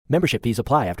Membership fees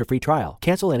apply after free trial.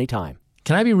 Cancel anytime.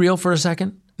 Can I be real for a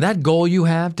second? That goal you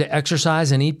have to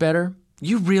exercise and eat better,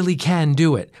 you really can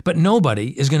do it. But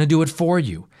nobody is going to do it for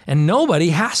you. And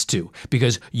nobody has to,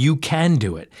 because you can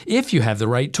do it if you have the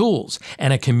right tools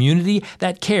and a community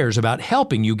that cares about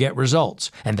helping you get results.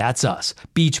 And that's us,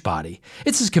 Beachbody.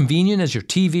 It's as convenient as your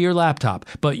TV or laptop,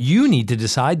 but you need to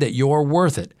decide that you're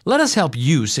worth it. Let us help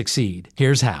you succeed.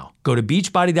 Here's how. Go to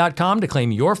beachbody.com to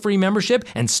claim your free membership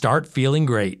and start feeling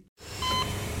great.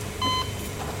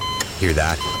 Hear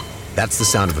that? That's the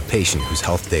sound of a patient whose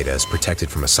health data is protected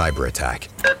from a cyber attack.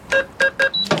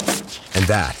 And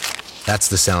that's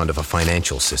the sound of a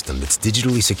financial system that's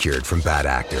digitally secured from bad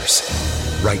actors.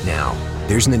 Right now,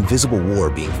 there's an invisible war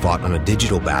being fought on a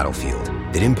digital battlefield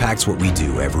that impacts what we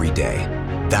do every day.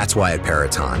 That's why at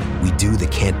Peraton, we do the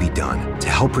can't be done to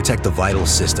help protect the vital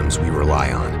systems we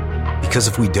rely on. Because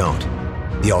if we don't,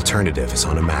 the alternative is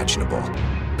unimaginable.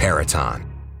 Peraton.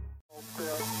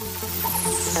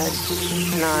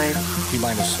 9.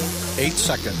 T-minus 8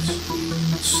 seconds.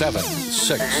 7,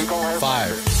 6,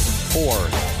 5, 4,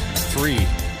 3,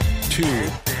 2,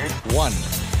 1.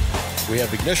 We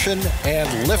have ignition and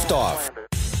liftoff.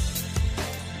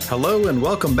 Hello and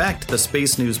welcome back to the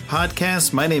Space News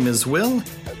Podcast. My name is Will,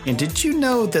 and did you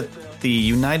know that the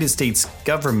United States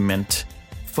government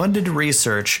funded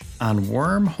research on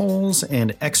wormholes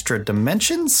and extra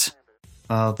dimensions?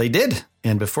 They did.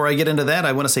 And before I get into that,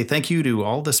 I want to say thank you to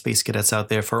all the space cadets out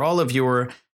there for all of your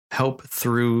help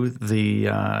through the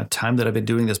time that I've been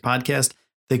doing this podcast.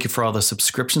 Thank you for all the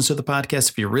subscriptions to the podcast.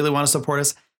 If you really want to support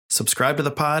us, subscribe to the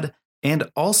pod.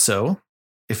 And also,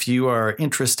 if you are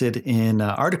interested in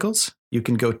articles, you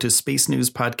can go to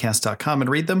spacenewspodcast.com and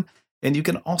read them. And you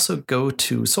can also go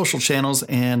to social channels,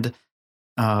 and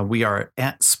we are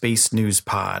at Space News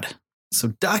Pod.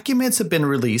 So documents have been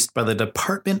released by the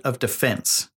Department of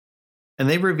Defense, and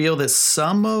they reveal that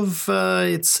some of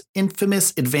its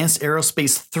infamous Advanced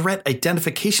Aerospace Threat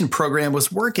Identification Program was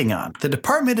working on. The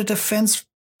Department of Defense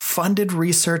funded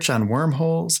research on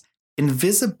wormholes,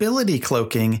 invisibility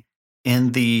cloaking,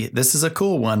 and this is a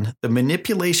cool one, the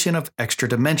manipulation of extra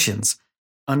dimensions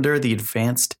under the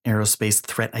Advanced Aerospace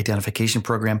Threat Identification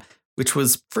Program, which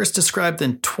was first described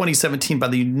in 2017 by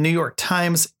the New York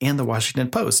Times and the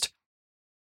Washington Post.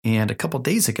 And a couple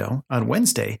days ago, on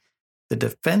Wednesday, the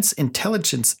Defense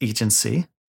Intelligence Agency,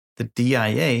 the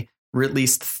DIA,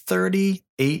 released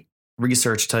 38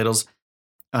 research titles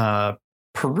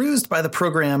perused by the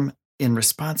program in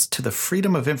response to the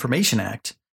Freedom of Information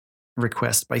Act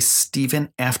request by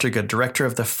Stephen Aftergood, director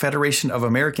of the Federation of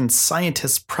American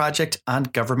Scientists Project on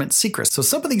Government Secrets. So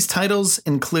some of these titles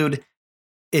include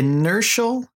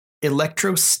Inertial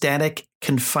Electrostatic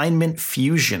Confinement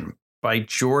Fusion by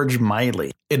George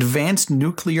Miley, Advanced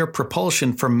Nuclear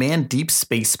Propulsion for Manned Deep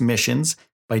Space Missions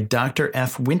by Dr.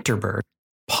 F. Winterberg,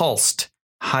 Pulsed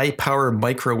High Power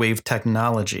Microwave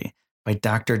Technology by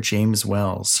Dr. James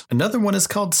Wells. Another one is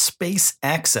called Space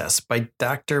Access by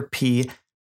Dr. P.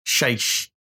 Scheich,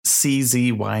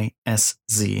 CZYSZ,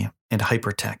 and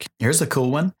Hypertech. Here's a cool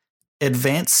one.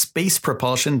 Advanced Space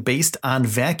Propulsion Based on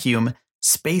Vacuum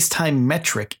Space-Time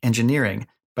Metric Engineering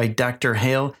by Dr.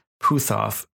 Hale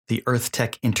Puthoff, the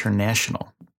EarthTech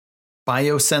International.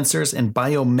 Biosensors and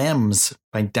Biomems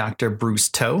by Dr. Bruce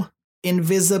Toe.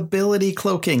 Invisibility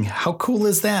Cloaking, how cool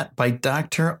is that? By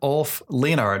Dr. Ulf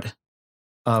Leonard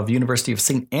of University of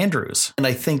St. Andrews. And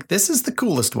I think this is the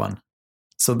coolest one.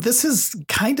 So this is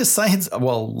kind of science,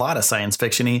 well, a lot of science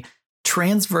fiction-y.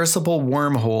 Transversible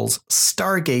Wormholes,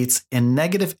 Stargates, and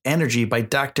Negative Energy by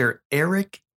Dr.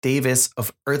 Eric Davis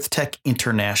of EarthTech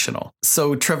International.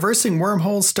 So Traversing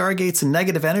Wormholes, Stargates, and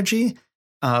Negative Energy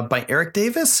by Eric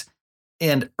Davis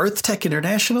and EarthTech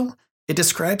International. It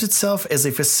describes itself as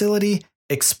a facility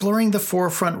exploring the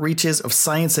forefront reaches of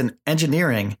science and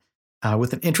engineering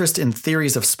with an interest in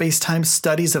theories of space-time,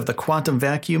 studies of the quantum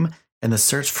vacuum, and the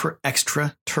search for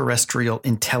extraterrestrial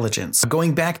intelligence.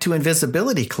 Going back to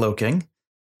invisibility cloaking,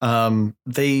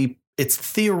 it's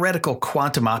theoretical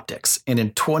quantum optics. And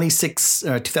in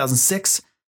 2006,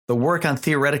 the work on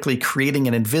theoretically creating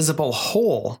an invisible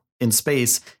hole in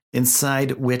space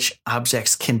inside which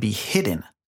objects can be hidden.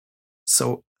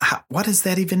 So what does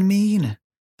that even mean?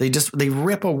 They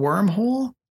rip a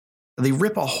wormhole? They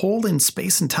rip a hole in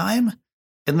space and time?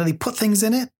 And then they put things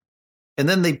in it? And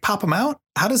then they pop them out?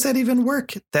 How does that even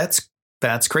work? That's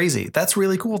crazy. That's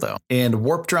really cool, though. And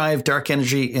warp drive, dark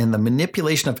energy, and the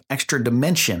manipulation of extra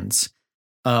dimensions,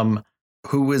 it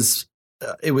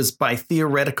was by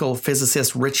theoretical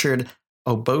physicist Richard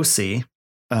Obosi,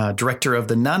 director of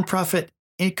the nonprofit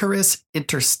Icarus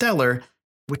Interstellar,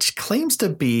 which claims to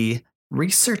be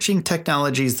researching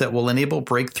technologies that will enable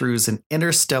breakthroughs in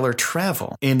interstellar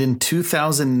travel. And in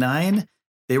 2009,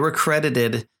 they were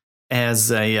credited as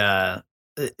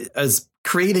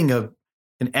creating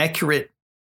an accurate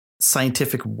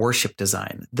scientific warship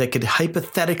design that could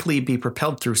hypothetically be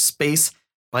propelled through space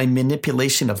by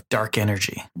manipulation of dark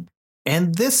energy.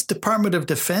 And this Department of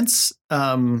Defense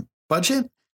budget,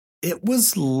 it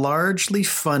was largely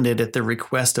funded at the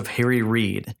request of Harry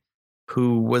Reid,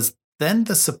 who was then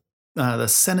the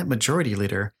Senate Majority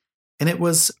Leader, and it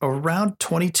was around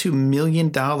 $22 million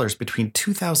between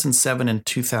 2007 and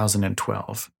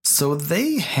 2012. So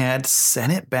they had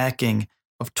Senate backing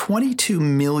of $22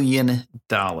 million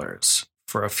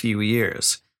for a few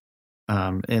years.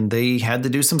 And they had to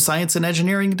do some science and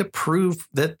engineering to prove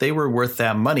that they were worth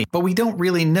that money. But we don't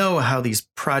really know how these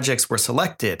projects were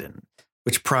selected and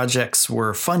which projects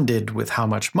were funded with how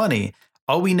much money.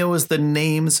 All we know is the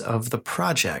names of the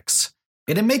projects.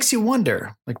 And it makes you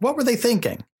wonder, like, what were they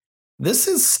thinking? This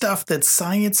is stuff that's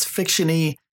science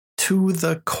fiction-y to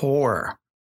the core.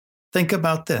 Think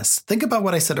about this. Think about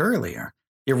what I said earlier.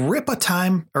 You rip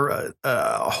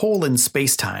a hole in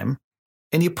space-time,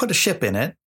 and you put a ship in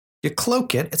it, you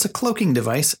cloak it, it's a cloaking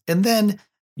device, and then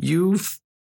you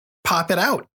pop it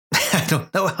out. I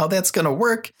don't know how that's going to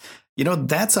work. You know,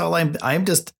 that's all I'm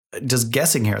just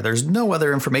guessing here. There's no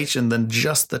other information than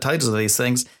just the titles of these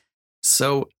things.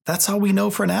 So that's all we know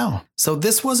for now. So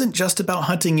this wasn't just about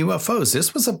hunting UFOs.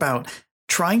 This was about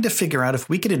trying to figure out if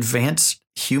we could advance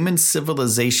human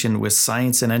civilization with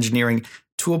science and engineering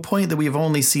to a point that we've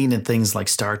only seen in things like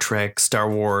Star Trek, Star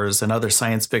Wars, and other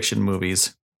science fiction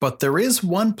movies. But there is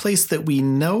one place that we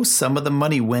know some of the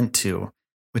money went to,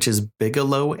 which is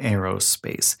Bigelow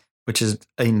Aerospace, which is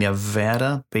a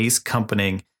Nevada-based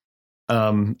company,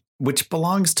 which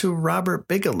belongs to Robert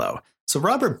Bigelow. So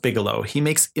Robert Bigelow, he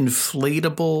makes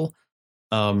inflatable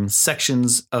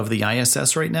sections of the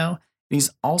ISS right now.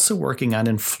 He's also working on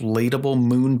inflatable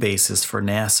moon bases for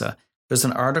NASA. There's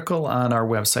an article on our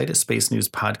website at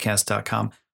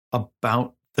spacenewspodcast.com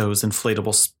about those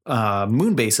inflatable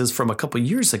moon bases from a couple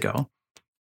years ago.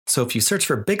 So if you search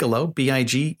for Bigelow,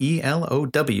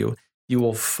 Bigelow, you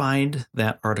will find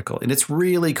that article. And it's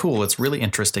really cool. It's really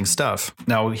interesting stuff.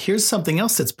 Now, here's something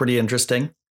else that's pretty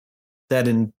interesting. That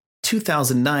in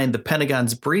 2009, the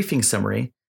Pentagon's briefing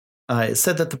summary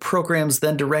said that the program's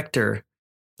then director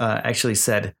actually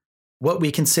said, what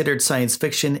we considered science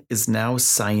fiction is now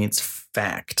science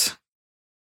fact.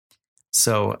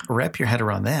 So wrap your head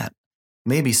around that.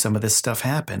 Maybe some of this stuff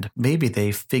happened. Maybe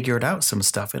they figured out some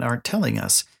stuff and aren't telling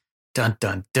us. Dun,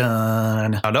 dun,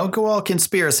 dun. Now, don't go all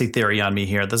conspiracy theory on me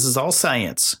here. This is all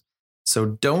science. So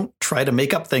don't try to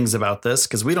make up things about this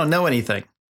because we don't know anything.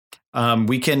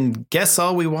 We can guess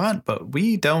all we want, but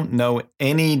we don't know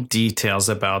any details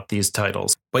about these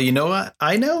titles. But you know what?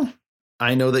 I know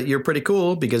that you're pretty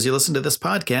cool because you listen to this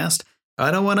podcast. I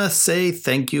don't want to say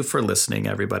thank you for listening,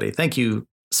 everybody. Thank you,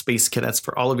 Space Cadets,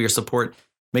 for all of your support.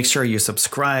 Make sure you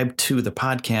subscribe to the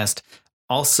podcast.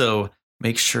 Also,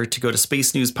 make sure to go to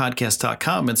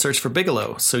spacenewspodcast.com and search for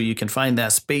Bigelow so you can find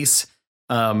that space,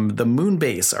 the moon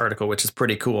base article, which is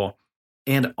pretty cool.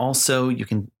 And also, you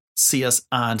can see us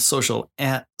on social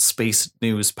at Space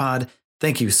News Pod.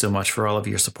 Thank you so much for all of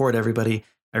your support, everybody.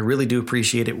 I really do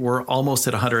appreciate it. We're almost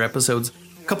at 100 episodes.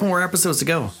 A couple more episodes to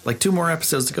go, like 2 more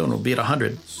episodes to go, and we'll be at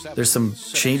 100. There's some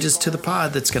changes to the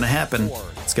pod that's going to happen.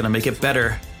 It's going to make it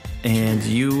better, and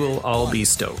you will all be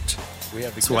stoked.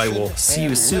 So I will see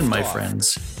you soon, my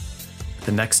friends, at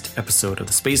the next episode of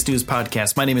the Space News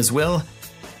Podcast. My name is Will,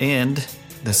 and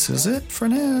this is it for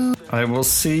now. I will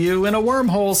see you in a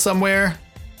wormhole somewhere.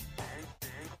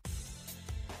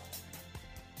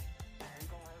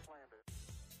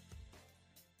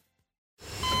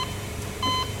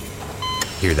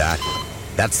 Hear that?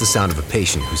 That's the sound of a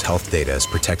patient whose health data is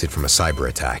protected from a cyber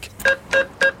attack.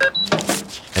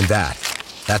 And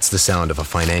that's the sound of a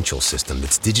financial system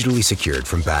that's digitally secured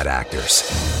from bad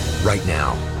actors. Right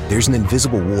now, there's an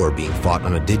invisible war being fought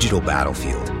on a digital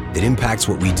battlefield that impacts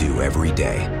what we do every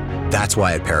day. That's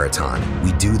why at Peraton,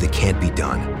 we do the can't be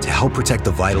done to help protect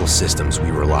the vital systems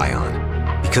we rely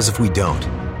on. Because if we don't,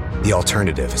 the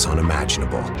alternative is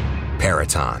unimaginable.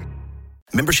 Peraton.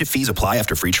 Membership fees apply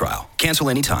after free trial. Cancel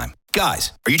anytime.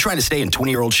 Guys, are you trying to stay in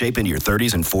 20-year-old shape into your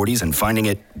 30s and 40s and finding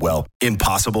it, well,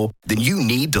 impossible? Then you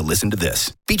need to listen to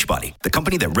this. Beachbody, the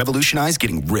company that revolutionized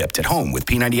getting ripped at home with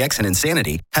P90X and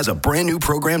Insanity, has a brand new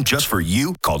program just for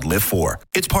you called Lift 4.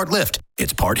 It's part lift,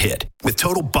 it's part hit. With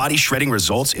total body shredding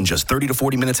results in just 30 to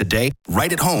 40 minutes a day,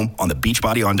 right at home on the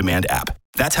Beachbody On Demand app.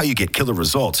 That's how you get killer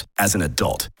results as an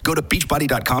adult. Go to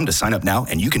beachbody.com to sign up now,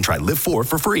 and you can try Live 4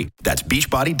 for free. That's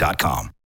beachbody.com.